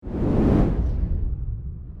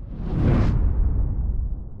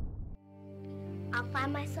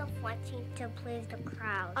myself wanting to please the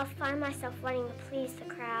crowd. I'll find myself wanting to please the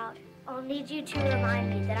crowd. I'll need you to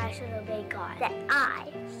remind me that I should obey God. That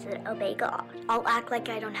I should obey God. I'll act like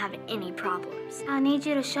I don't have any problems. I'll need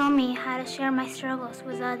you to show me how to share my struggles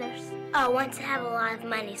with others. I want to have a lot of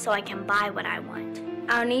money so I can buy what I want.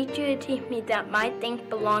 I'll need you to teach me that my things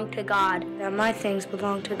belong to God. That my things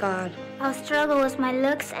belong to God. I'll struggle with my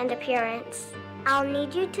looks and appearance. I'll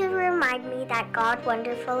need you to remind me that God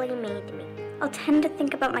wonderfully made me. I'll tend to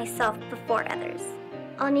think about myself before others.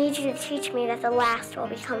 I'll need you to teach me that the last will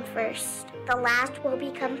become first. The last will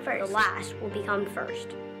become first. The last will become first.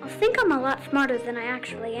 I'll think I'm a lot smarter than I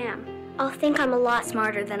actually am. I'll think I'm a lot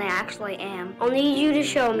smarter than I actually am. I'll need you to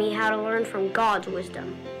show me how to learn from God's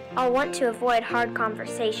wisdom. I'll want to avoid hard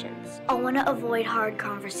conversations. I'll want to avoid hard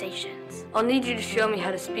conversations. I'll need you to show me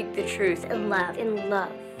how to speak the truth in love.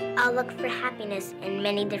 I'll look for happiness in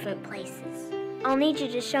many different places. I'll need you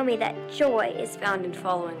to show me that joy is found in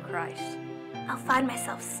following Christ. I'll find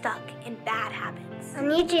myself stuck in bad habits. I'll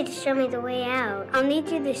need you to show me the way out. I'll need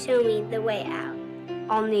you to show me the way out.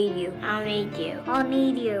 I'll need you. I'll need you. I'll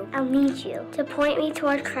need you. I'll need you to point me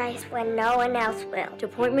toward Christ when no one else will. To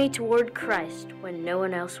point me toward Christ when no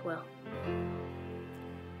one else will.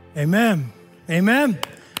 Amen. Amen.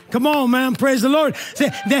 Come on, man. Praise the Lord. Say,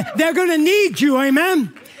 they're going to need you.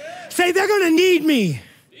 Amen. Say, they're going to need me.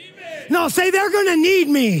 No, say, they're going to need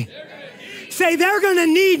me. Say, they're going to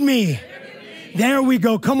need me. There we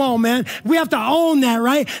go. Come on, man. We have to own that,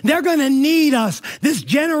 right? They're going to need us. This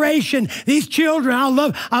generation, these children. I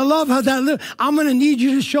love how I'm going to need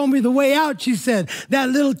you to show me the way out, she said. That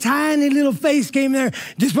little tiny little face came there,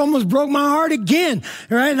 just almost broke my heart again,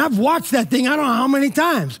 all right? And I've watched that thing, I don't know how many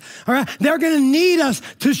times, all right? They're going to need us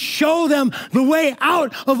to show them the way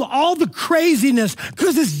out of all the craziness,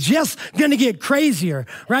 because it's just going to get crazier,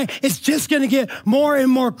 right? It's just going to get more and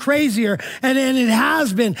more crazier, and it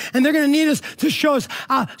has been. And they're going to need us to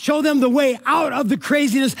show them the way out of the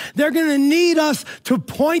craziness. They're going to need us to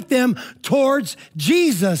point them towards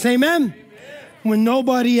Jesus. Amen? When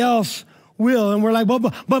nobody else will. And we're like,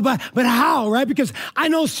 but how, right? Because I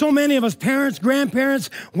know so many of us, parents,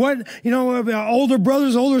 grandparents, older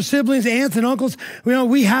brothers, older siblings, aunts and uncles,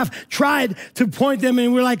 we have tried to point them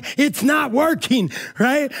and we're like, it's not working,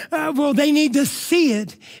 right? Well, they need to see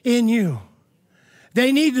it in you.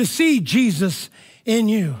 They need to see Jesus in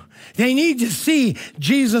you. They need to see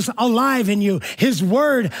Jesus alive in you, his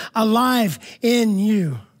word alive in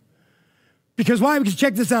you. Because why? Because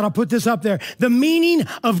check this out. I'll put this up there. The meaning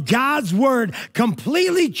of God's word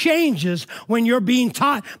completely changes when you're being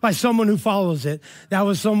taught by someone who follows it. That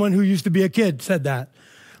was someone who used to be a kid said that.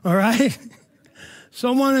 All right?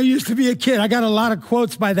 Someone who used to be a kid. I got a lot of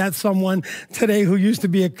quotes by that someone today who used to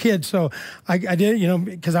be a kid. So I did,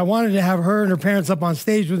 because I wanted to have her and her parents up on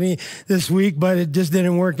stage with me this week, but it just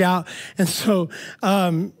didn't work out. And so,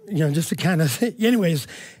 just to kind of, anyways,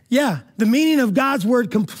 yeah, the meaning of God's word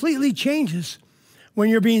completely changes when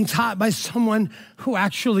you're being taught by someone who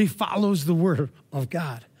actually follows the word of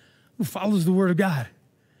God, who follows the word of God.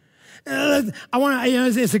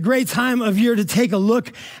 It's a great time of year to take a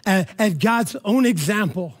look at God's own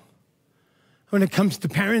example when it comes to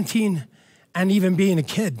parenting and even being a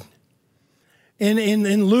kid.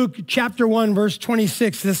 In Luke chapter 1, verse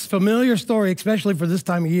 26, this familiar story, especially for this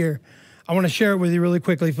time of year, I want to share it with you really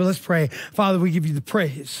quickly. Let's pray. Father, we give you the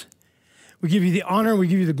praise. We give you the honor. We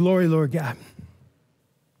give you the glory, Lord God.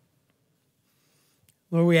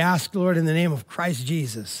 Lord, we ask, Lord, in the name of Christ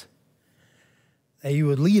Jesus, that you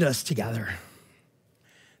would lead us together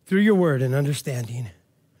through your word and understanding.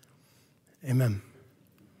 Amen.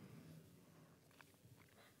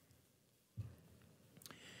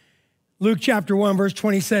 Luke chapter 1, verse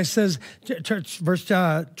 26 says, verse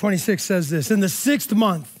 26 says this, in the 6th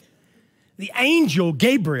month, the angel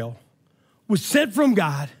Gabriel was sent from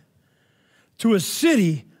God to a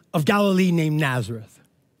city of Galilee named Nazareth,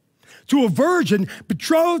 to a virgin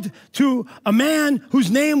betrothed to a man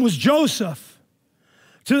whose name was Joseph,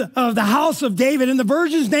 of the house of David, and the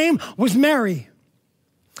virgin's name was Mary.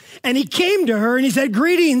 And he came to her and he said,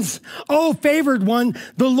 greetings, O favored one,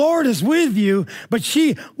 the Lord is with you. But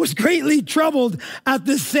she was greatly troubled at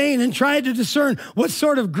this saying and tried to discern what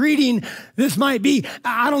sort of greeting this might be.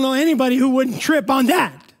 I don't know anybody who wouldn't trip on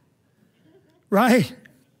that, right?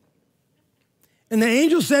 And the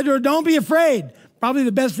angel said to her, don't be afraid. Probably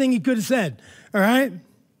the best thing he could have said, all right?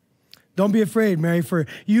 Don't be afraid, Mary, for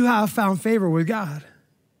you have found favor with God.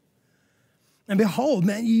 And behold,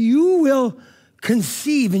 man, you will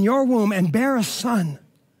conceive in your womb and bear a son,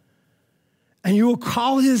 and you will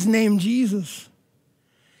call his name Jesus.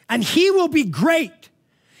 And he will be great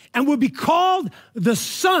and will be called the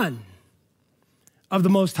Son of the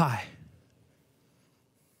Most High.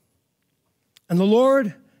 And the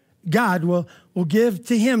Lord God will give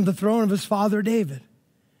to him the throne of his father David.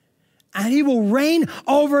 And he will reign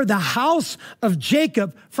over the house of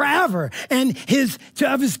Jacob forever. And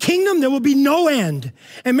of his kingdom, there will be no end.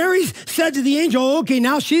 And Mary said to the angel, okay,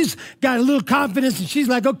 now she's got a little confidence. And she's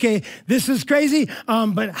like, okay, this is crazy.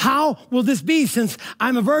 But how will this be since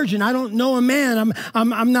I'm a virgin? I don't know a man.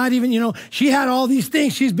 I'm not even, she had all these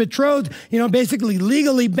things. She's betrothed, basically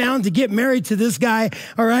legally bound to get married to this guy.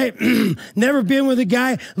 All right. Never been with a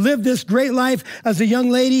guy, lived this great life as a young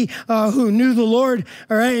lady who knew the Lord.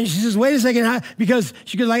 All right. And she says, wait a second, because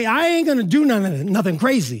she goes like, I ain't going to do nothing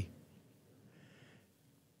crazy.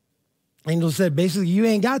 Angel said, basically, you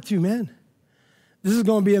ain't got to, man. This is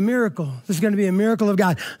going to be a miracle. This is going to be a miracle of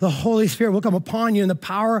God. The Holy Spirit will come upon you, and the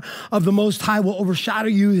power of the Most High will overshadow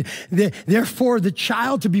you. Therefore, the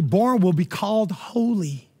child to be born will be called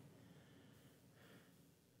holy.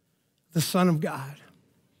 The Son of God.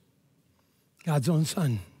 God's own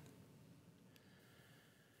Son.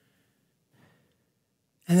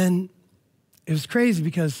 And then it was crazy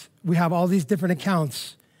because we have all these different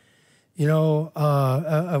accounts,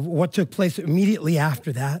 of what took place immediately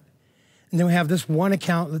after that. And then we have this one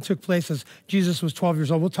account that took place as Jesus was 12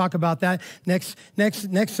 years old. We'll talk about that next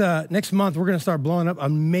month. We're going to start blowing up an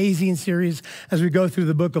amazing series as we go through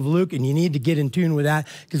the book of Luke, and you need to get in tune with that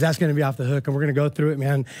because that's going to be off the hook. And we're going to go through it,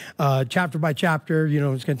 man, chapter by chapter.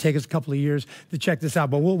 It's going to take us a couple of years to check this out,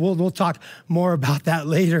 but we'll talk more about that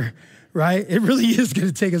later. Right? It really is going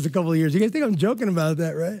to take us a couple of years. You guys think I'm joking about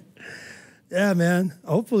that, right? Yeah, man.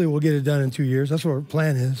 Hopefully we'll get it done in 2 years. That's what our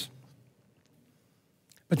plan is.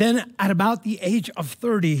 But then at about the age of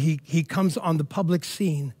 30, he comes on the public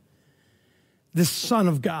scene, this Son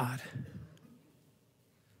of God.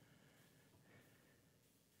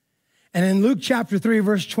 And in Luke chapter 3,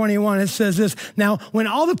 verse 21, it says this. Now, when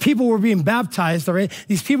all the people were being baptized, all right,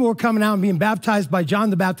 these people were coming out and being baptized by John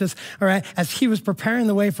the Baptist, all right, as he was preparing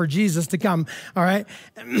the way for Jesus to come, all right.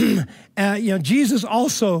 Jesus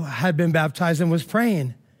also had been baptized and was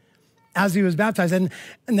praying as he was baptized. And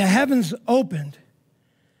the heavens opened,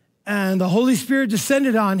 and the Holy Spirit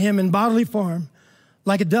descended on him in bodily form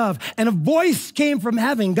like a dove. And a voice came from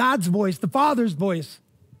heaven, God's voice, the Father's voice.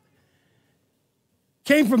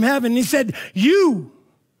 Came from heaven, and he said,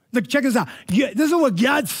 look, check this out. This is what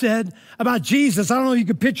God said about Jesus. I don't know if you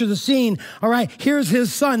could picture the scene. All right, here's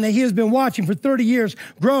his son that he has been watching for 30 years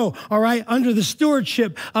grow, all right, under the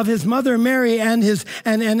stewardship of his mother Mary and his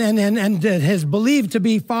believed to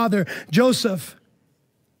be father Joseph.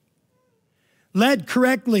 Led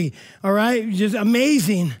correctly, all right, just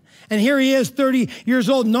amazing. And here he is, 30 years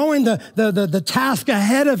old, knowing the task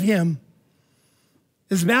ahead of him,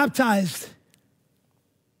 is baptized.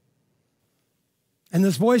 And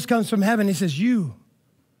this voice comes from heaven. He says, you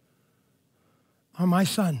are my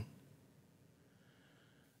son.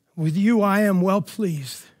 With you, I am well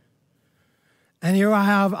pleased. And here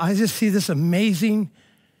I just see this amazing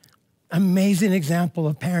example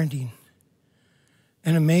of parenting.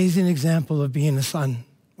 An amazing example of being a son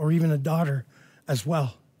or even a daughter as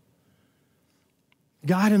well.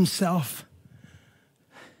 God himself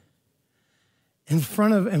in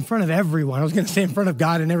front of everyone. I was going to say in front of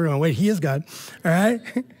God and everyone. Wait, he is God, all right?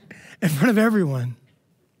 In front of everyone.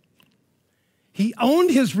 He owned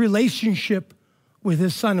his relationship with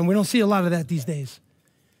his son, and we don't see a lot of that these days.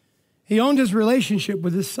 He owned his relationship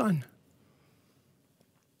with his son.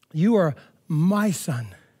 You are my son,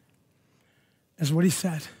 is what he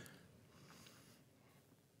said.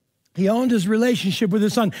 He owned his relationship with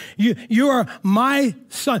his son. You are my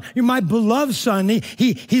son. You're my beloved son.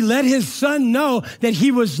 He let his son know that he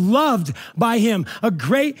was loved by him. A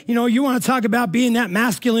great, you want to talk about being that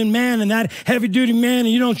masculine man and that heavy duty man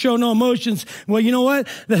and you don't show no emotions. Well, you know what?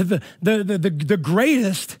 The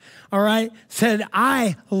greatest, all right, said,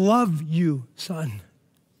 I love you, son.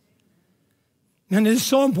 And it is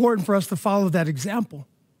so important for us to follow that example.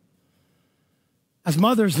 As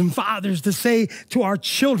mothers and fathers, to say to our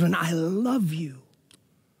children, I love you.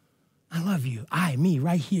 I love you. Me,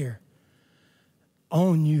 right here.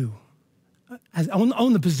 Own you.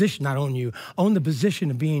 Own the position, not own you. Own the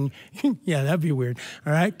position of being, yeah, that'd be weird.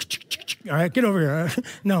 All right? All right, get over here.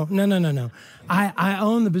 No. I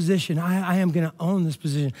own the position. I am going to own this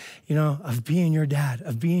position, of being your dad,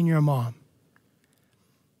 of being your mom.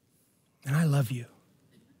 And I love you.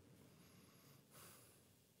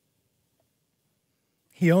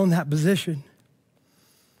 He owned that position.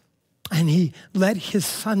 And he let his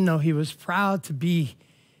son know he was proud to be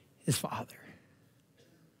his father.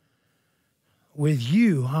 With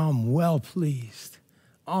you, I'm well pleased.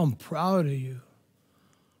 I'm proud of you.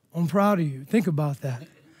 I'm proud of you. Think about that.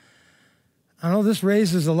 I know this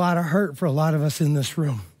raises a lot of hurt for a lot of us in this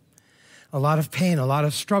room, a lot of pain, a lot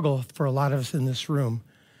of struggle for a lot of us in this room.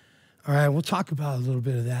 All right, we'll talk about a little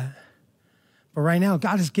bit of that. But right now,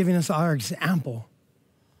 God is giving us our example,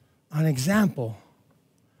 an example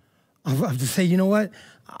of to say, you know what,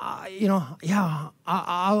 I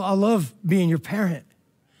love being your parent,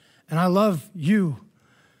 and I love you,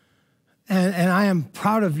 and I am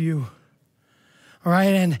proud of you. All right,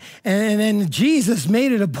 and then Jesus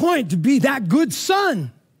made it a point to be that good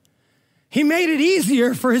son. He made it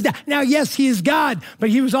easier for his dad. Now, yes, he is God,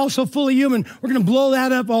 but he was also fully human. We're going to blow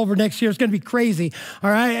that up over next year. It's going to be crazy.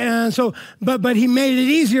 All right, and so, but he made it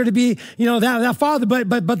easier to be, that father.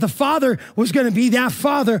 But the father was going to be that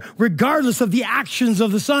father regardless of the actions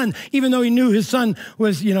of the son, even though he knew his son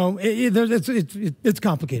was, it's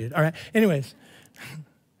complicated. All right. Anyways.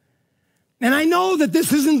 And I know that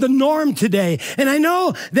this isn't the norm today. And I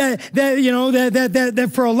know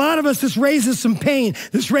that for a lot of us, this raises some pain.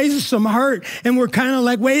 This raises some hurt. And we're kind of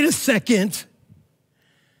like, wait a second.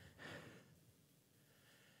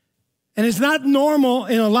 And it's not normal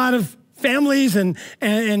in a lot of families and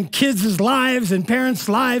kids' lives and parents'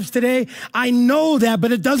 lives today. I know that,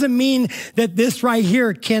 but it doesn't mean that this right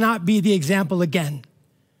here cannot be the example again.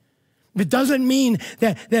 It doesn't mean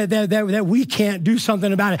that we can't do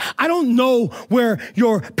something about it. I don't know where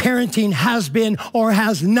your parenting has been or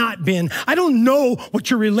has not been. I don't know what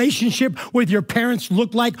your relationship with your parents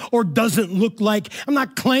look like or doesn't look like. I'm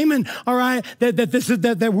not claiming, all right,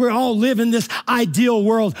 that we all live in this ideal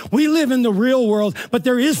world. We live in the real world, but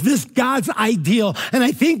there is this God's ideal. And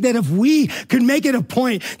I think that if we could make it a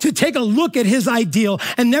point to take a look at his ideal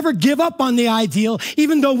and never give up on the ideal,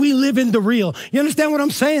 even though we live in the real. You understand what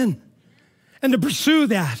I'm saying? And to pursue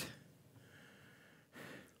that.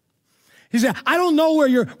 He said, I don't know where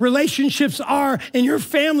your relationships are in your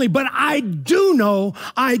family, but I do know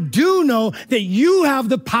that you have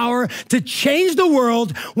the power to change the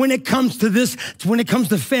world when it comes to this, when it comes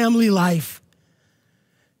to family life.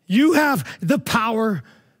 You have the power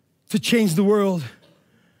to change the world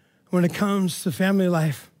when it comes to family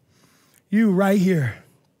life. You right here,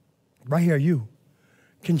 you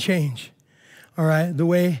can change, all right, the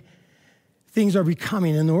way things are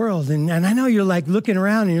becoming in the world. And I know you're like looking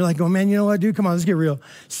around and you're like, oh man, you know what, dude, come on, let's get real.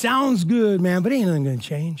 Sounds good, man, but ain't nothing gonna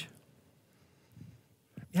change.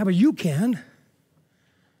 Yeah, but you can,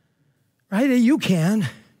 right? You can.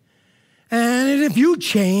 And if you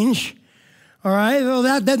change, all right, well,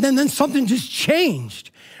 then something just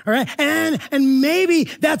changed. All right, and maybe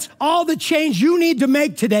that's all the change you need to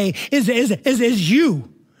make today is you.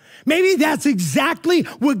 Maybe that's exactly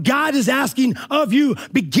what God is asking of you,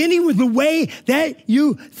 beginning with the way that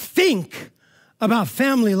you think about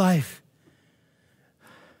family life.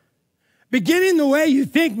 Beginning the way you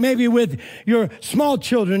think maybe with your small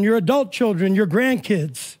children, your adult children, your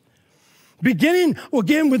grandkids. Beginning,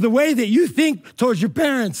 again, with the way that you think towards your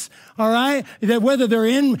parents, all right? That whether they're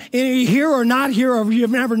in here or not here, or you've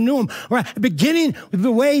never knew them, all right? Beginning with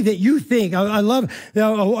the way that you think. I love,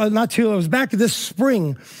 it was back this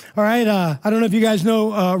spring, all right? I don't know if you guys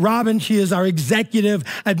know Robin. She is our executive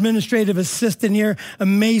administrative assistant here.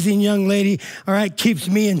 Amazing young lady, all right? Keeps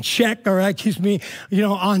me in check, all right? Keeps me,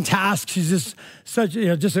 on task. She's just such,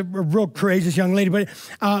 just a real courageous young lady. But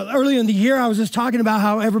early in the year, I was just talking about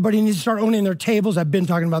how everybody needs to start owning their tables. I've been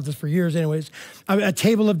talking about this for years anyways. A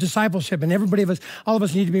table of discipleship. And all of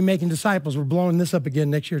us need to be making disciples. We're blowing this up again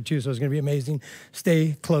next year too, so it's going to be amazing.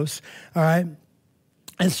 Stay close, all right?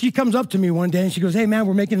 And she comes up to me one day and she goes, hey man,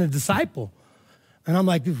 we're making a disciple. And I'm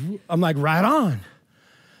like, right on.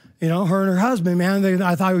 Her and her husband, man,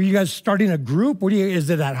 I thought, were you guys starting a group? Is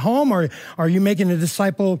it at home or are you making a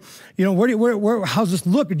disciple? How's this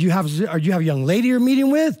look? Do you have a young lady you're meeting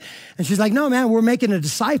with? And she's like, no, man, we're making a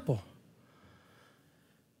disciple.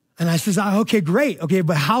 And I says, okay, great. Okay,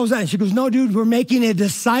 but how's that? And she goes, no, dude, we're making a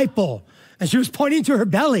disciple. And she was pointing to her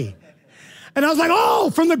belly. And I was like,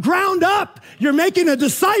 oh, from the ground up, you're making a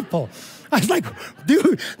disciple. I was like,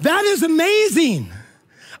 dude, that is amazing.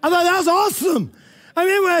 I thought that was awesome. I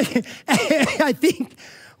mean, I think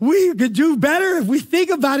we could do better if we think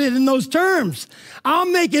about it in those terms.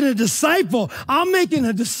 I'm making a disciple.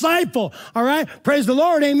 All right. Praise the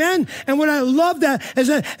Lord. Amen. And what I love that is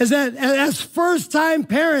that as first-time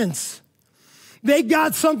parents, they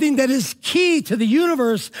got something that is key to the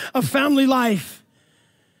universe of family life.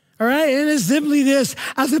 All right. And it's simply this: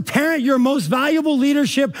 as a parent, your most valuable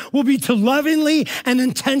leadership will be to lovingly and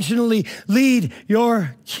intentionally lead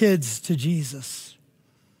your kids to Jesus.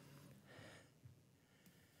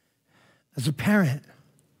 As a parent,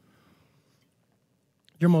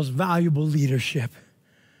 your most valuable leadership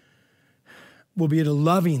will be to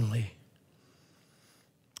lovingly,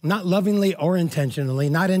 not lovingly or intentionally,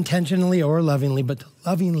 not intentionally or lovingly, but to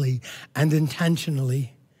lovingly and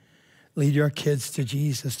intentionally lead your kids to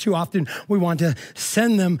Jesus. Too often we want to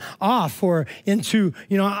send them off or into,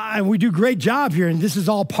 we do a great job here and this is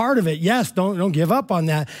all part of it. Yes, don't give up on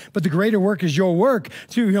that. But the greater work is your work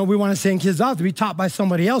too. We want to send kids off to be taught by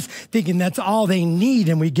somebody else thinking that's all they need.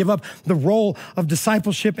 And we give up the role of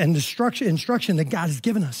discipleship and instruction that God has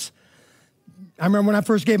given us. I remember when I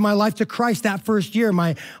first gave my life to Christ that first year,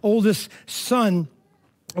 my oldest son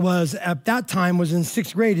was at that time was in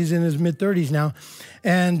 6th grade. He's in his mid-30s now.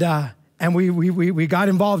 And we got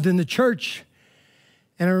involved in the church.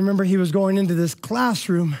 And I remember he was going into this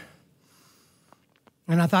classroom.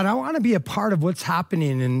 And I thought, I want to be a part of what's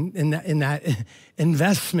happening in that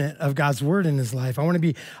investment of God's word in his life. I want to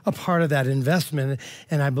be a part of that investment.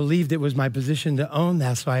 And I believed it was my position to own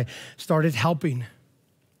that. So I started helping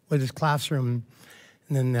with his classroom.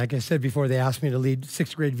 And then, like I said before, they asked me to lead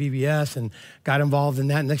 6th grade VBS and got involved in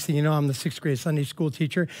that. Next thing you know, I'm the 6th grade Sunday school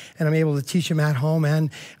teacher, and I'm able to teach them at home and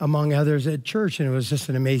among others at church. And it was just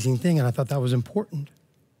an amazing thing, and I thought that was important.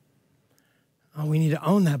 Oh, we need to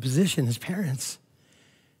own that position as parents.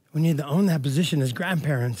 We need to own that position as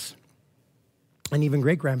grandparents and even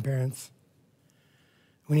great-grandparents.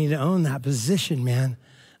 We need to own that position, man,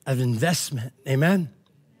 of investment. Amen?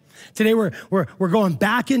 Today we're going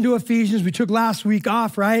back into Ephesians. We took last week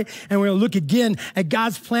off, right? And we're going to look again at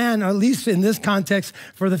God's plan, or at least in this context,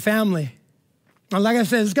 for the family. Now, like I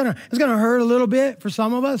said, it's gonna hurt a little bit for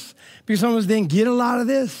some of us because some of us didn't get a lot of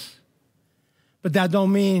this. But that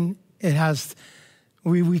don't mean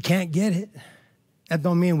we can't get it. That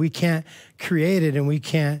don't mean we can't create it and we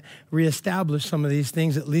can't reestablish some of these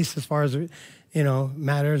things, at least as far as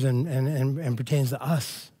matters and pertains to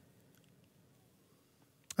us.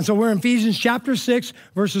 And so we're in Ephesians chapter 6,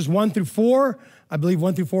 verses 1 through 4. I believe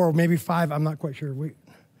 1 through 4 or maybe 5. I'm not quite sure.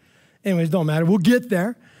 Anyways, don't matter. We'll get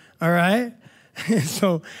there. All right?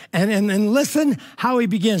 So, and listen how he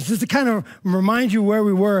begins. Just to kind of remind you where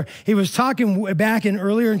we were, he was talking back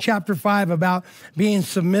earlier in chapter 5 about being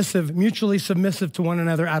submissive, mutually submissive to one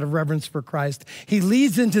another out of reverence for Christ. He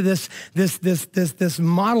leads into this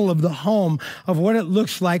model of the home of what it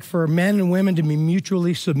looks like for men and women to be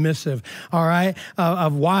mutually submissive, all right?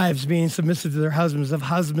 Of wives being submissive to their husbands, of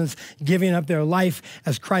husbands giving up their life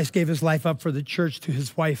as Christ gave his life up for the church to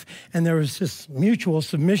his wife. And there was this mutual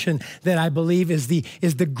submission that I believe is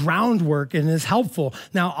the groundwork and is helpful.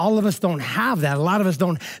 Now, all of us don't have that. A lot of us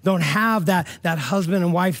don't have that husband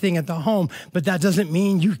and wife thing at the home, but that doesn't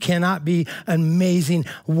mean you cannot be an amazing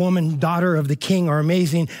woman, daughter of the King, or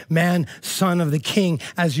amazing man, son of the King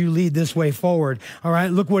as you lead this way forward. All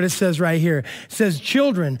right, look what it says right here. It says,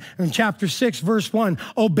 children, in chapter 6, verse 1,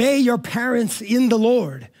 obey your parents in the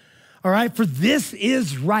Lord. All right, for this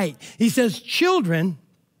is right. He says, children.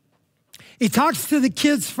 He talks to the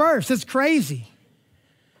kids first. That's crazy.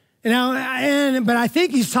 But I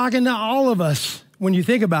think he's talking to all of us when you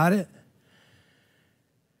think about it.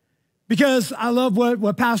 Because I love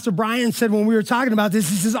what Pastor Brian said when we were talking about this.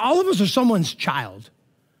 He says, all of us are someone's child,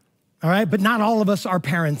 all right? But not all of us are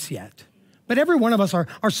parents yet. But every one of us are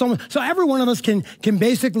someone. So every one of us can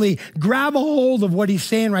basically grab a hold of what he's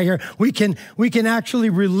saying right here. We can actually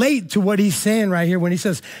relate to what he's saying right here when he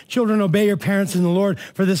says, children, obey your parents in the Lord,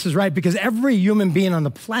 for this is right. Because every human being on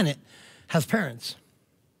the planet has parents.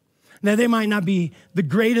 Now, they might not be the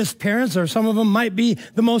greatest parents, or some of them might be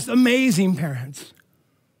the most amazing parents.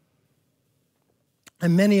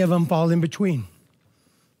 And many of them fall in between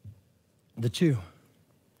the two.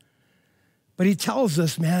 But he tells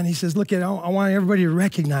us, man, he says, look, I want everybody to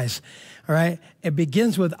recognize, all right? It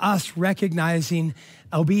begins with us recognizing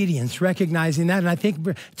obedience, recognizing that. And I think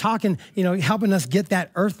talking, helping us get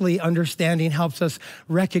that earthly understanding helps us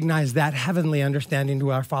recognize that heavenly understanding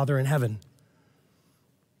to our Father in heaven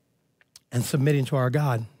and submitting to our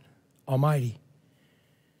God Almighty.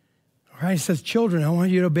 All right, he says, children, I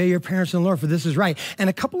want you to obey your parents in the Lord, for this is right. And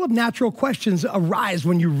a couple of natural questions arise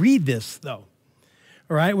when you read this, though.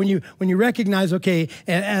 All right, when you recognize, okay,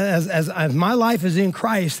 as my life is in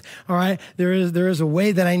Christ, all right, there is a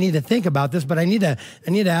way that I need to think about this, but I need to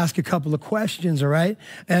ask a couple of questions, all right?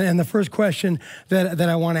 And the first question that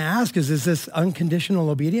I want to ask is this unconditional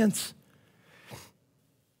obedience?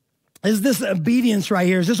 Is this obedience right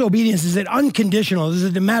here? Is it unconditional? Does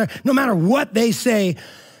it matter? No matter what they say,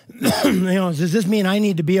 does this mean I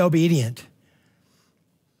need to be obedient?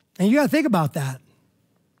 And you got to think about that.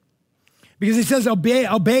 Because he says,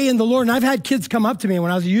 obey in the Lord. And I've had kids come up to me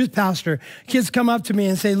when I was a youth pastor. Kids come up to me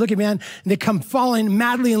and say, look at man, they come falling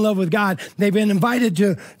madly in love with God. They've been invited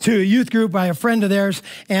to a youth group by a friend of theirs,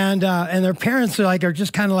 and their parents are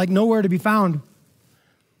just kind of like nowhere to be found.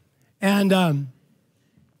 And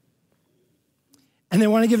they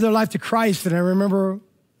want to give their life to Christ. And I remember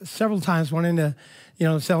several times wanting to,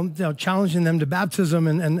 challenging them to baptism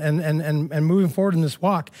and moving forward in this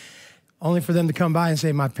walk, only for them to come by and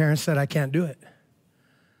say, my parents said I can't do it.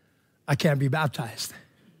 I can't be baptized.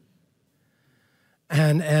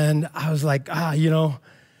 And I was like,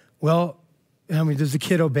 well, does the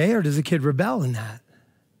kid obey or does the kid rebel in that?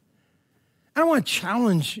 I don't want to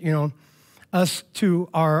challenge, us to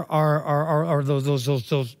our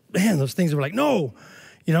those things that were like, no,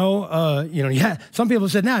 yeah. Some people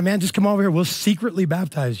said, nah, man, just come over here. We'll secretly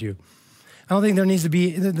baptize you. I don't think there needs to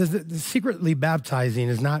be, the secretly baptizing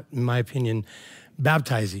is not, in my opinion,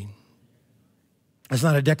 baptizing. It's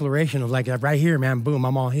not a declaration of like, right here, man, boom,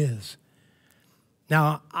 I'm all his.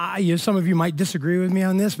 Now, some of you might disagree with me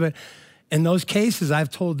on this, but in those cases, I've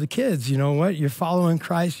told the kids, you know what? You're following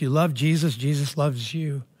Christ. You love Jesus. Jesus loves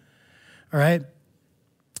you. All right?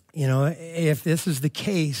 If this is the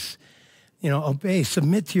case, obey,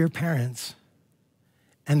 submit to your parents.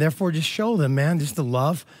 And therefore just show them, man, just the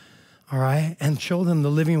love, all right? And show them the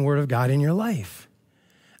living word of God in your life.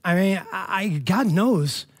 I mean, God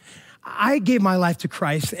knows. I gave my life to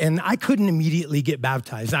Christ and I couldn't immediately get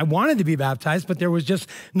baptized. I wanted to be baptized, but there was just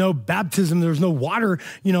no baptism. There was no water,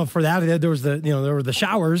 for that. There was there were the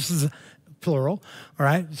showers, plural, all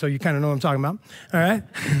right? So you kind of know what I'm talking about, all right?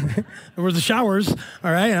 There were the showers,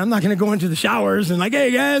 all right? And I'm not going to go into the showers and like,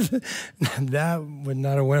 hey, guys. That would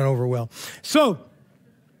not have went over well. So,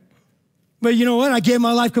 but you know what? I gave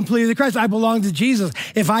my life completely to Christ. I belong to Jesus.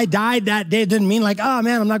 If I died that day, it didn't mean like, oh,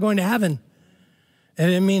 man, I'm not going to heaven. It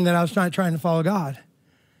didn't mean that I was not trying to follow God.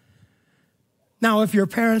 Now, if your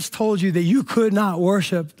parents told you that you could not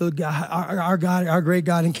worship the God, our God, our great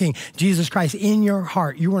God and King, Jesus Christ, in your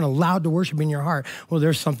heart, you weren't allowed to worship in your heart, well,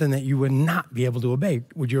 there's something that you would not be able to obey.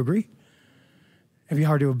 Would you agree? It'd be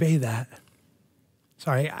hard to obey that.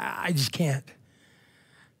 Sorry, I just can't.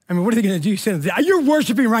 I mean, what are they going to do? Say, you're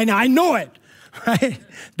worshiping right now. I know it, right?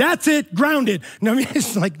 That's it, grounded. No, I mean,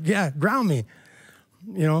 it's like, yeah, ground me.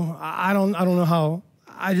 I don't know how.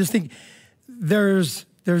 I just think there's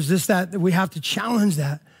this that we have to challenge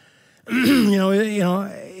that.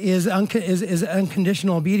 Is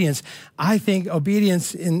unconditional obedience. I think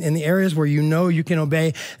obedience in the areas where you can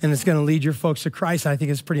obey and it's going to lead your folks to Christ. I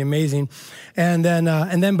think it's pretty amazing. And then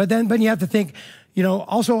you have to think.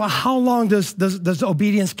 Also, how long does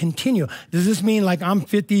obedience continue? Does this mean like I'm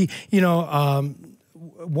 50?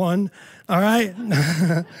 One. All right.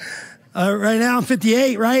 Right now I'm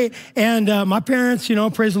 58, right? And my parents,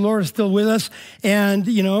 praise the Lord, are still with us. And,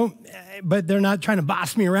 but they're not trying to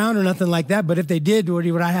boss me around or nothing like that. But if they did,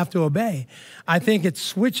 would I have to obey? I think it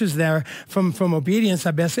switches there from obedience.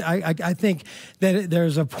 I think that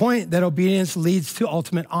there's a point that obedience leads to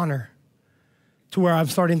ultimate honor, to where I'm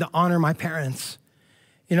starting to honor my parents.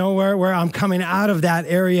 Where I'm coming out of that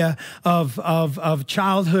area of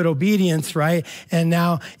childhood obedience, right? And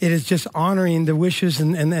now it is just honoring the wishes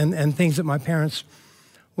and things that my parents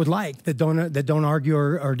would like, that don't argue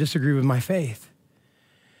or disagree with my faith.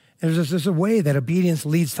 There's a way that obedience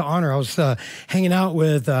leads to honor. I was hanging out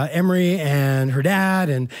with Emery and her dad,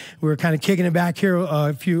 and we were kind of kicking it back here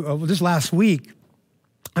this last week.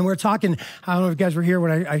 And we're talking, I don't know if you guys were here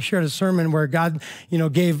when I shared a sermon where God,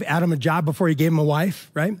 gave Adam a job before he gave him a wife,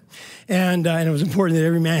 right? And it was important that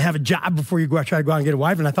every man have a job before you try to go out and get a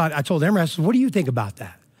wife. And I told Emery, I said, what do you think about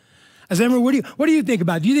that? I said, Emery, what do you think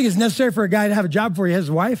about it? Do you think it's necessary for a guy to have a job before he has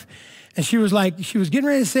a wife? And she was getting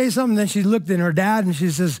ready to say something. Then she looked at her dad and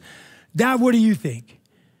she says, Dad, what do you think?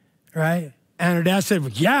 Right? And her dad said,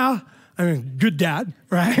 well, yeah. Good dad,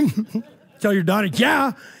 right? Tell your daughter,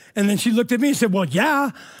 yeah. And then she looked at me and said, well, yeah.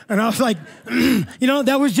 And I was like,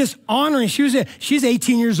 that was just honoring. She's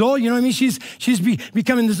 18 years old. You know what I mean? She's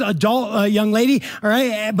becoming this adult young lady, all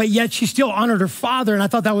right? But yet she still honored her father. And I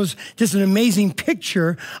thought that was just an amazing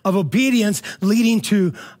picture of obedience leading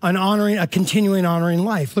to a continuing honoring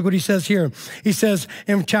life. Look what he says here. He says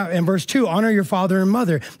in verse 2, honor your father and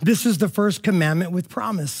mother. This is the first commandment with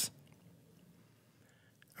promise.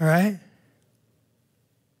 All right?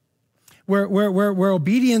 Where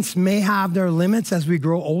obedience may have their limits as we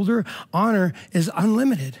grow older, honor is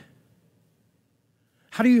unlimited.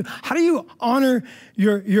 How do you honor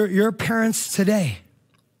your parents today?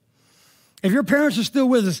 If your parents are still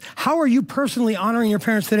with us, how are you personally honoring your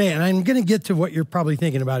parents today? And I'm going to get to what you're probably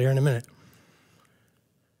thinking about here in a minute.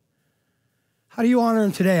 How do you honor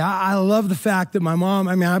him today? I love the fact that my mom,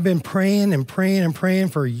 I've been praying and praying and praying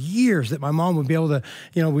for years that my mom would be able to,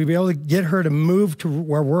 we'd be able to get her to move to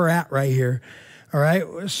where we're at right here, all right,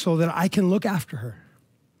 so that I can look after her.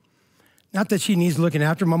 Not that she needs looking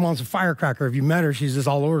after. My mom's a firecracker. If you met her, she's just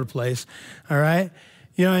all over the place, all right?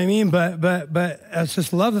 You know what I mean? But I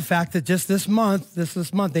just love the fact that just this month,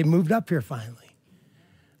 they moved up here finally,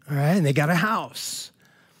 all right? And they got a house.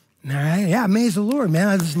 All right, yeah, amaze the Lord, man.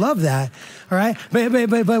 I just love that. All right,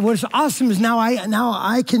 but what's awesome is now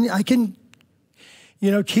I can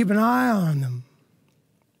keep an eye on them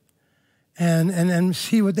and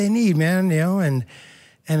see what they need, man. And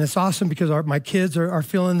it's awesome because my kids are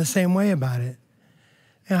feeling the same way about it.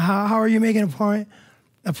 And how are you making a plan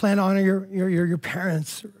to honor your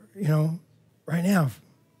parents? Right now,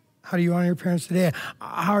 how do you honor your parents today?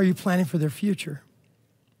 How are you planning for their future?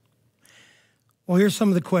 Well, here's some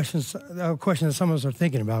of the questions that some of us are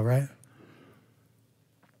thinking about, right?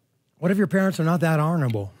 What if your parents are not that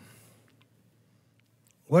honorable?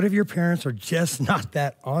 What if your parents are just not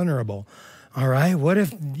that honorable? All right? What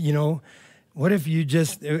if you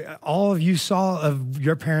just, all of you saw of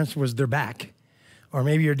your parents was their back? Or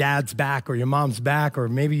maybe your dad's back or your mom's back, or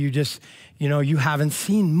maybe you just, you haven't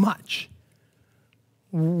seen much.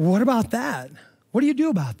 What about that? What do you do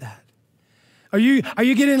about that? Are you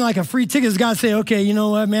getting like a free ticket? Does God say, okay, you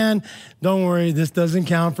know what, man? Don't worry, this doesn't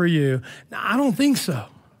count for you. No, I don't think so.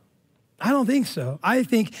 I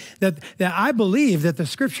think that I believe that the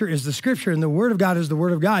scripture is the scripture and the word of God is the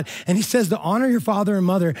word of God. And he says to honor your father and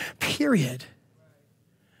mother, period.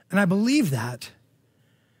 And I believe that.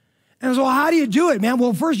 And so how do you do it, man?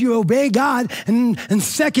 Well, first you obey God, and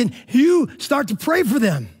second, you start to pray for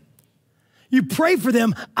them. You pray for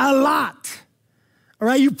them a lot. All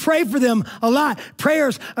right, you pray for them a lot.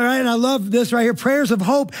 Prayers, all right, and I love this right here, prayers of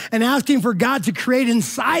hope and asking for God to create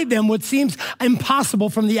inside them what seems impossible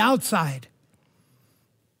from the outside.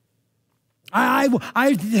 I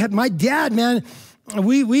had my dad, man,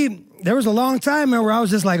 there was a long time where I was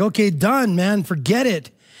just like, okay, done, man, forget it.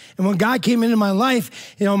 And when God came into my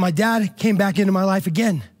life, my dad came back into my life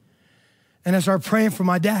again. And I started praying for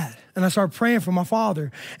my dad. And I started praying for my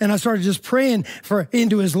father. And I started just praying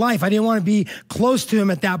into his life. I didn't want to be close to him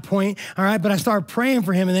at that point, all right? But I started praying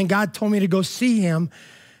for him. And then God told me to go see him,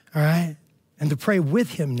 all right? And to pray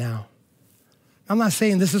with him now. I'm not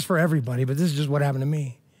saying this is for everybody, but this is just what happened to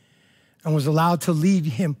me. I was allowed to lead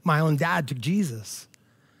him, my own dad, to Jesus.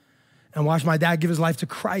 And watch my dad give his life to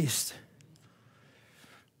Christ.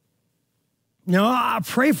 I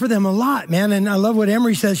pray for them a lot, man. And I love what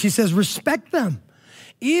Emery says. She says, respect them.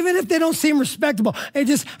 Even if they don't seem respectable, and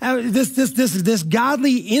just this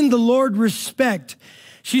godly in the Lord respect.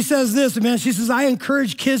 She says this, man, she says, I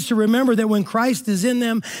encourage kids to remember that when Christ is in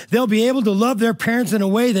them, they'll be able to love their parents in a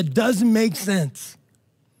way that doesn't make sense.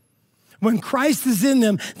 When Christ is in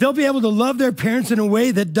them, they'll be able to love their parents in a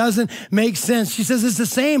way that doesn't make sense. She says it's the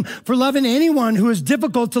same for loving anyone who is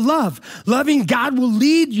difficult to love. Loving God will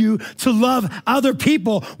lead you to love other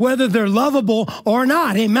people, whether they're lovable or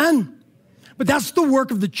not. Amen? But that's the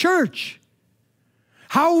work of the church.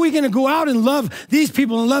 How are we going to go out and love these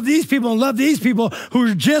people and love these people and love these people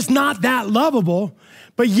who are just not that lovable,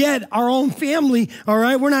 but yet our own family, all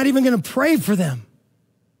right, we're not even going to pray for them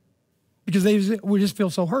because we just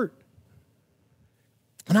feel so hurt.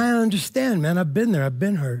 And I understand, man. I've been there. I've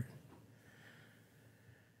been hurt.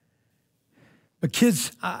 But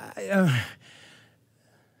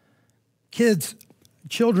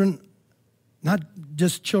children, not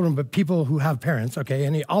just children, but people who have parents,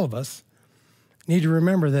 okay, all of us need to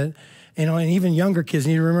remember that, and even younger kids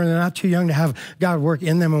need to remember they're not too young to have God work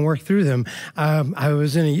in them and work through them. I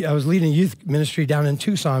was leading a youth ministry down in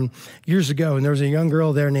Tucson years ago, and there was a young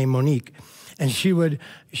girl there named Monique. And she would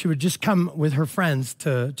just come with her friends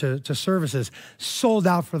to services, sold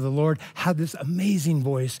out for the Lord, had this amazing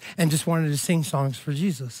voice, and just wanted to sing songs for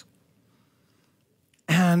Jesus.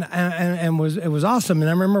 And it was awesome. And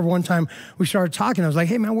I remember one time we started talking. I was like,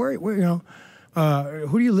 hey, man, where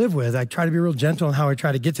who do you live with? I try to be real gentle in how I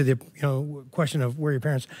try to get to the question of where are your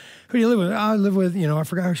parents. Who do you live with? I live with, I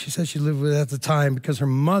forgot who she said she lived with at the time because her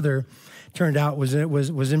mother turned out was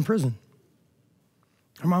in prison.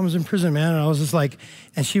 Her mom was in prison, man, and I was just like,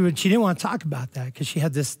 and she didn't want to talk about that because she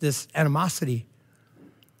had this animosity.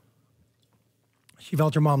 She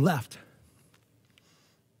felt her mom left.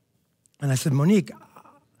 And I said, Monique,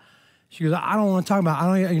 she goes, I don't want to talk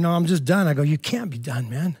about it. I'm just done. I go, you can't be done,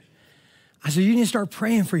 man. I said, you need to start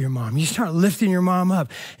praying for your mom. You start lifting your mom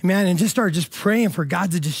up, man, and just start praying for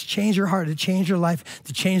God to just change her heart, to change her life,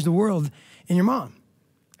 to change the world in your mom.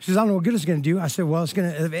 She says, I don't know what good it's going to do. I said, well, if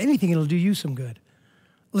anything, it'll do you some good.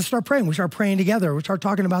 let's start praying. We start praying together. We start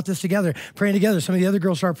talking about this together, praying together. Some of the other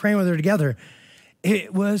girls start praying with her together.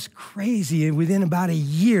 It was crazy. And within about a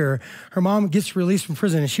year, her mom gets released from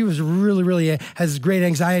prison. And she was really has great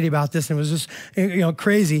anxiety about this. And it was just,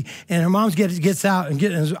 crazy. And her mom gets out and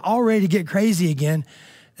is all ready to get crazy again.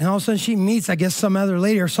 And all of a sudden she meets, I guess, some other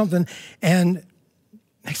lady or something. And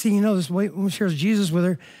next thing you know, this woman shares Jesus with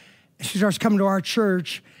her. And she starts coming to our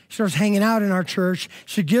church. She starts hanging out in our church.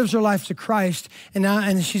 She gives her life to Christ.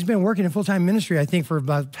 And she's been working in full-time ministry, I think, for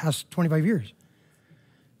about the past 25 years.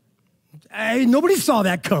 Nobody saw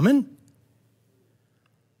that coming.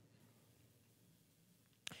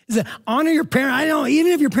 Is it honor your parents? I know,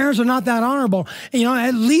 even if your parents are not that honorable,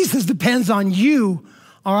 at least this depends on you.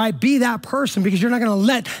 All right, be that person, because you're not going to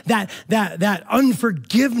let that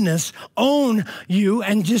unforgiveness own you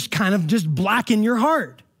and just kind of just blacken your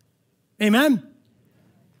heart. Amen.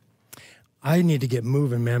 I need to get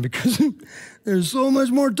moving, man, because there's so much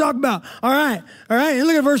more to talk about. All right. And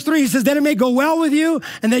look at verse 3. He says, that it may go well with you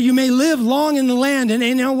and that you may live long in the land.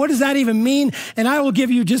 And what does that even mean? And I will give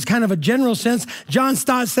you just kind of a general sense. John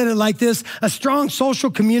Stott said it like this: a strong social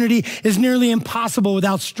community is nearly impossible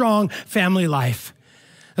without strong family life.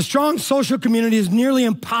 A strong social community is nearly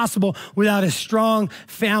impossible without a strong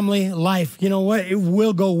family life. You know what? It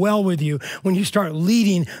will go well with you when you start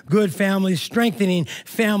leading good families, strengthening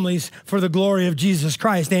families for the glory of Jesus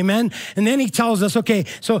Christ. Amen? And then he tells us, okay,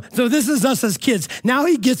 so this is us as kids. Now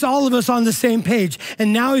he gets all of us on the same page.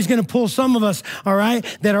 And now he's going to pull some of us, all right,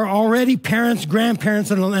 that are already parents, grandparents,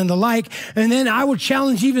 and the like. And then I would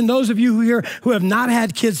challenge even those of you who have not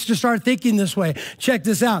had kids to start thinking this way. Check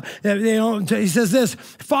this out. He says this: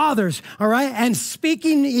 fathers, all right? And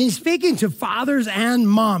he's speaking to fathers and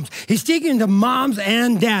moms. He's speaking to moms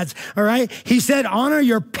and dads, all right? He said, honor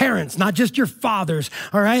your parents, not just your fathers,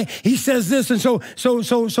 all right? He says this, and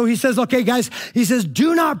so he says, okay, guys, he says,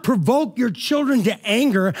 do not provoke your children to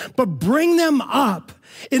anger, but bring them up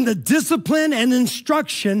in the discipline and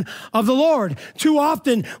instruction of the Lord. Too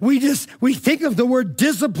often, we think of the word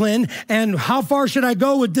discipline and how far should I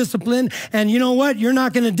go with discipline? And you know what? You're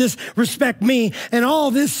not going to disrespect me and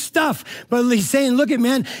all this stuff. But he's saying, look at,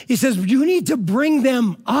 man, he says, you need to bring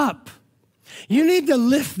them up. You need to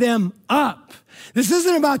lift them up. This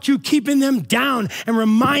isn't about you keeping them down and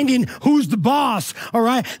reminding who's the boss, all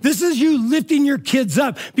right? This is you lifting your kids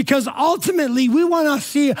up, because ultimately we want to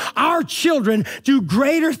see our children do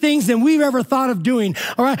greater things than we've ever thought of doing,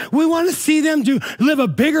 all right? We want to see them live a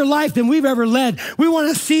bigger life than we've ever led. We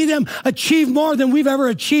want to see them achieve more than we've ever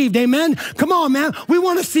achieved, amen? Come on, man. We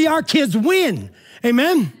want to see our kids win,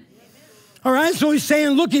 amen? All right, so he's saying,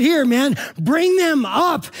 look at here, man, bring them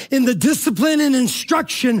up in the discipline and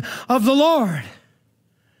instruction of the Lord.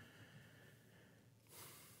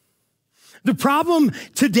 The problem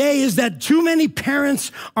today is that too many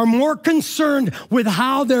parents are more concerned with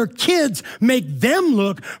how their kids make them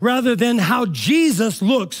look rather than how Jesus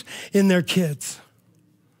looks in their kids.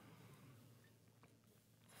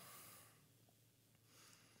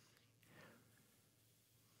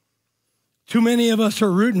 Too many of us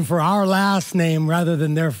are rooting for our last name rather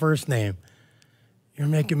than their first name. You're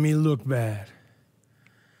making me look bad.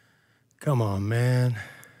 Come on, man.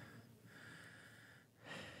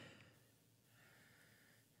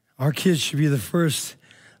 Our kids should be the first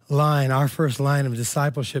line, our first line of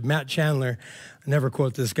discipleship. Matt Chandler, I never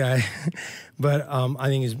quote this guy, but I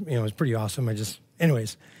think he's pretty awesome.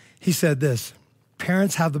 Anyways, he said this: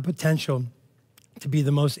 parents have the potential to be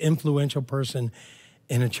the most influential person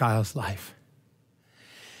in a child's life.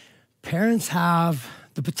 Parents have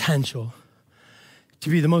the potential to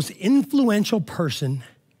be the most influential person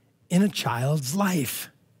in a child's life.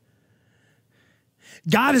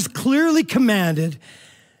 God has clearly commanded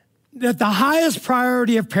that the highest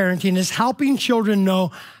priority of parenting is helping children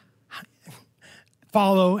know,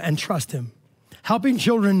 follow, and trust him. Helping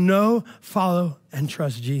children know, follow, and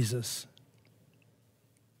trust Jesus.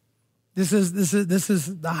 This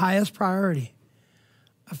is the highest priority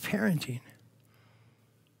of parenting.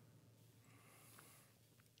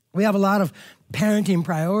 We have a lot of parenting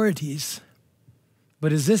priorities,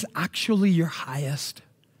 but is this actually your highest?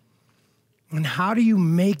 And how do you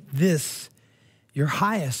make this your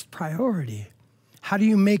highest priority? How do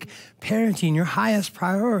you make parenting your highest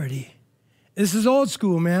priority? This is old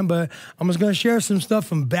school, man, but I'm just going to share some stuff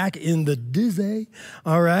from back in the day,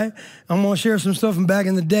 all right? I'm going to share some stuff from back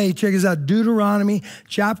in the day. Check this out, Deuteronomy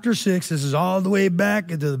chapter 6. This is all the way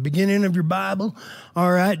back at the beginning of your Bible,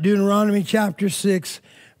 all right? Deuteronomy chapter 6,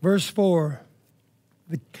 verse 4.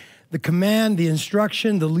 The command, the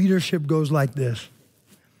instruction, the leadership goes like this.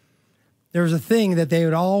 There was a thing that they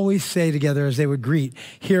would always say together as they would greet.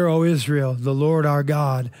 Hear, O Israel, the Lord our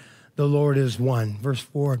God, the Lord is one. Verse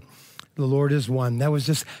 4, the Lord is one. That was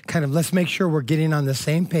just kind of, let's make sure we're getting on the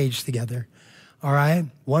same page together. All right?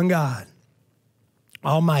 One God.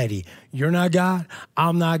 Almighty. You're not God.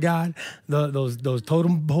 I'm not God. Those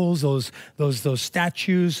totem poles, those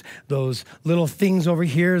statues, those little things over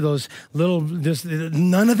here,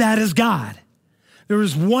 none of that is God. There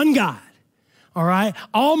is one God. All right?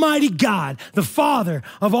 Almighty God, the Father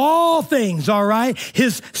of all things, all right?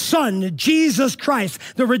 His Son, Jesus Christ,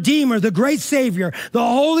 the Redeemer, the great Savior, the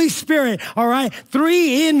Holy Spirit, all right?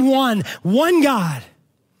 3 in 1, one God.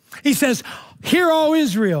 He says, hear, O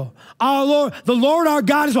Israel, our Lord, the Lord our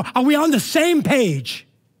God is one. Are we on the same page?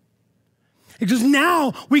 Because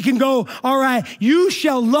now we can go, all right, you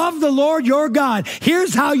shall love the Lord your God.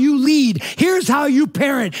 Here's how you lead. Here's how you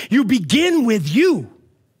parent. You begin with you.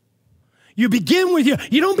 You begin with you.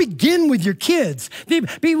 You don't begin with your kids. We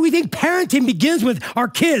think parenting begins with our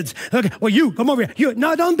kids. Okay, well, you, come over here.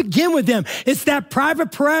 No, don't begin with them. It's that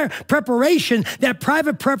private preparation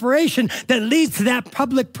that leads to that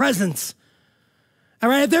public presence. All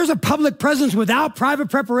right, if there's a public presence without private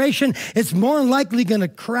preparation, it's more than likely going to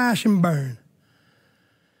crash and burn.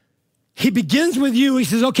 He begins with you. He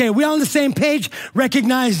says, okay, we on the same page?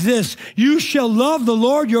 Recognize this. You shall love the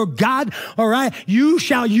Lord your God. All right. Say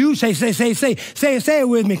it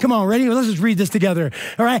with me. Come on, ready? Let's just read this together.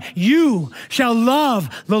 All right. You shall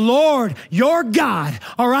love the Lord your God.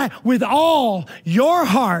 All right. With all your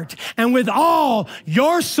heart and with all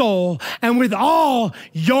your soul and with all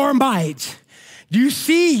your might. Do you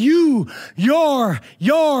see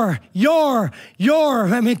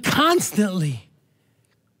constantly.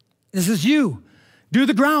 This is you. Do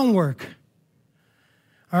the groundwork.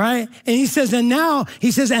 All right? And he says,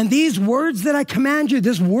 and these words that I command you,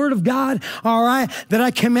 this word of God, all right, that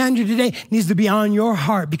I command you today needs to be on your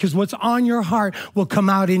heart, because what's on your heart will come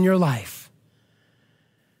out in your life.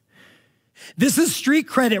 This is street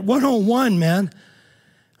credit 101, man.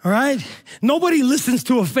 All right? Nobody listens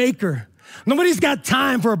to a faker. Nobody's got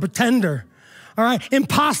time for a pretender. All right?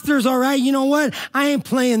 Imposters, all right? You know what? I ain't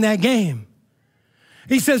playing that game.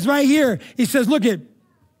 He says right here, he says, look at,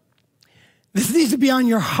 this needs to be on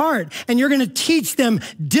your heart, and you're going to teach them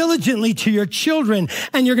diligently to your children,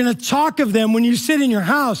 and you're going to talk of them when you sit in your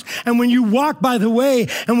house and when you walk by the way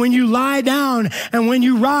and when you lie down and when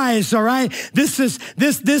you rise, all right? This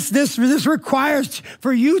requires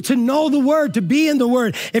for you to know the word, to be in the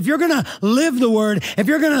word. If you're going to live the word, if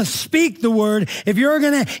you're going to speak the word, if you're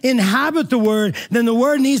going to inhabit the word, then the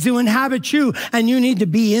word needs to inhabit you, and you need to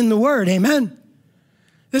be in the word. Amen?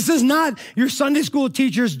 This is not your Sunday school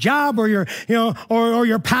teacher's job or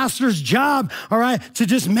your pastor's job, all right, to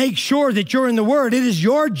just make sure that you're in the word. It is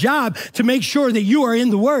your job to make sure that you are in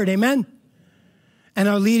the word, amen, and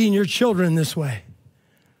are leading your children this way.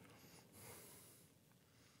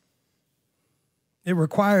 It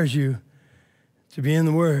requires you to be in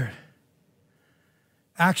the word.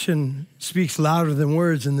 Action speaks louder than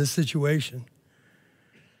words in this situation.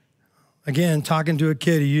 Again, talking to a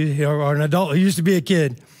kid or an adult who used to be a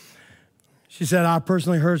kid. She said, I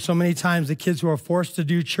personally heard so many times the kids who are forced to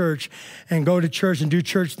do church and go to church and do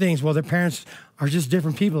church things, well, their parents are just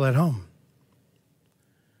different people at home.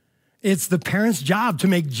 It's the parents' job to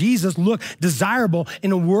make Jesus look desirable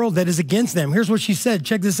in a world that is against them. Here's what she said.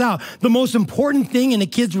 Check this out. The most important thing in a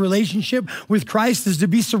kid's relationship with Christ is to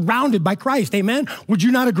be surrounded by Christ. Amen? Would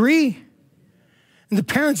you not agree? And the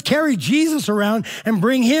parents carry Jesus around and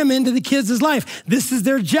bring him into the kids' life. This is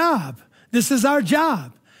their job. This is our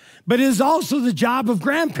job. But it is also the job of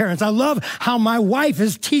grandparents. I love how my wife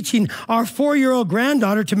is teaching our 4-year-old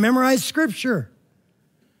granddaughter to memorize scripture.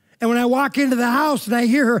 And when I walk into the house and I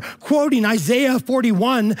hear her quoting Isaiah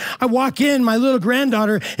 41, I walk in, my little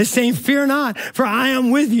granddaughter is saying, fear not, for I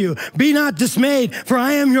am with you. Be not dismayed, for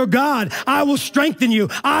I am your God. I will strengthen you.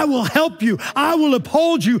 I will help you. I will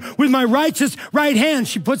uphold you with my righteous right hand.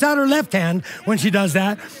 She puts out her left hand when she does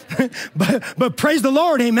that. but praise the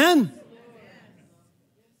Lord, amen.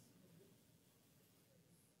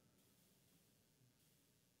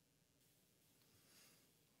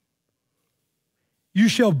 You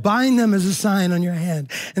shall bind them as a sign on your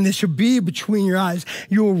hand, and they shall be between your eyes.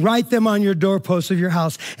 You will write them on your doorposts of your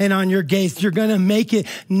house and on your gates. You're going to make it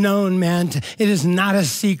known, man. It is not a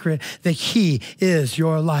secret that he is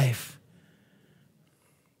your life.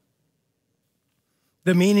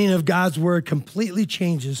 The meaning of God's word completely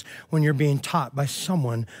changes when you're being taught by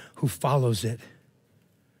someone who follows it.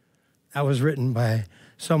 That was written by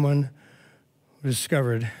someone who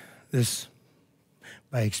discovered this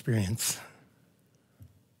by experience.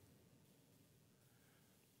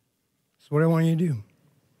 what I want you to do.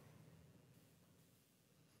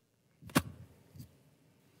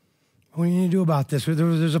 What do you need to do about this?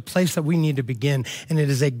 There's a place that we need to begin, and it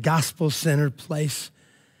is a gospel-centered place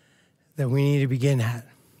that we need to begin at.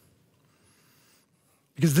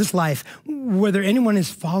 Because this life, whether anyone is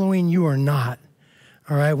following you or not,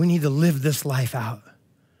 all right, we need to live this life out.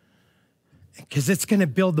 Because it's going to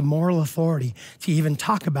build the moral authority to even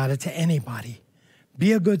talk about it to anybody.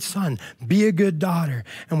 Be a good son, be a good daughter.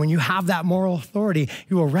 And when you have that moral authority,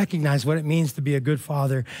 you will recognize what it means to be a good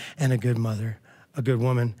father and a good mother, a good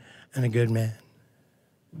woman and a good man,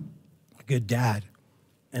 a good dad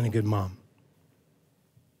and a good mom.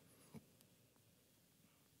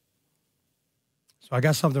 So I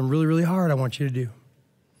got something really, really hard I want you to do.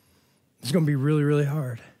 It's going to be really, really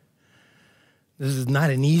hard. This is not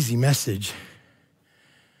an easy message.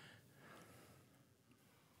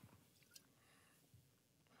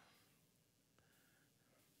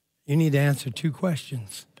 You need to answer 2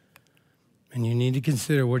 questions, and you need to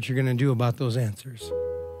consider what you're going to do about those answers.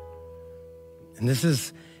 And this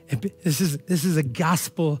is a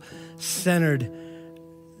gospel-centered,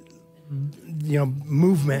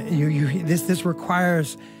 movement. This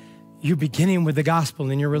requires you beginning with the gospel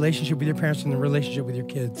in your relationship with your parents and the relationship with your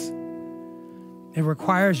kids. It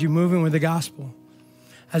requires you moving with the gospel.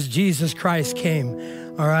 As Jesus Christ came,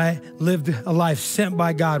 all right, lived a life sent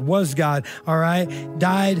by God, was God, all right,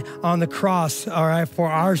 died on the cross, all right, for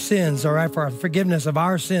our sins, all right, for our forgiveness of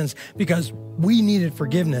our sins, because we needed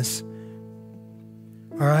forgiveness,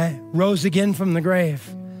 all right, rose again from the grave,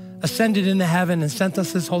 ascended into heaven and sent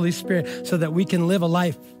us His Holy Spirit so that we can live a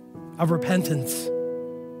life of repentance.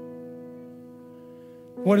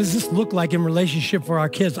 What does this look like in relationship for our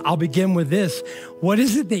kids? I'll begin with this. What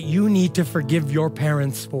is it that you need to forgive your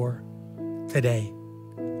parents for today?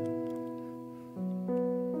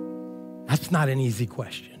 That's not an easy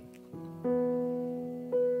question.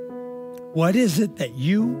 What is it that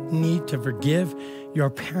you need to forgive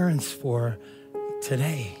your parents for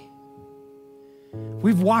today?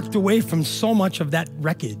 We've walked away from so much of that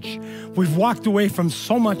wreckage. We've walked away from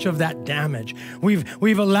so much of that damage.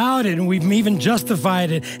 We've allowed it, and we've even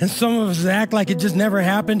justified it. And some of us act like it just never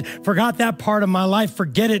happened. Forgot that part of my life.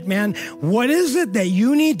 Forget it, man. What is it that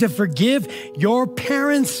you need to forgive your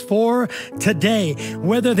parents for today?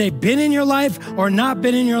 Whether they've been in your life or not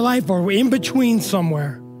been in your life or in between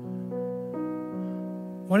somewhere.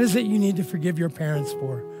 What is it you need to forgive your parents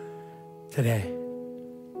for today?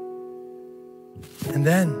 And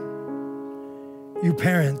then, you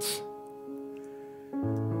parents,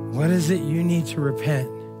 what is it you need to repent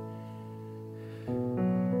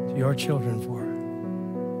to your children for?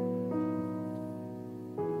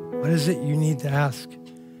 What is it you need to ask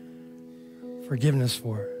forgiveness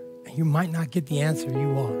for? And you might not get the answer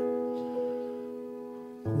you want.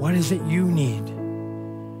 What is it you need,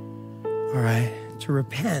 all right, to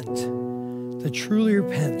repent, to truly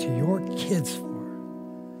repent to your kids for?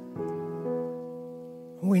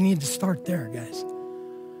 We need to start there, guys.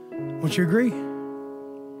 Won't you agree?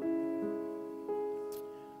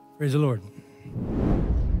 Praise the Lord.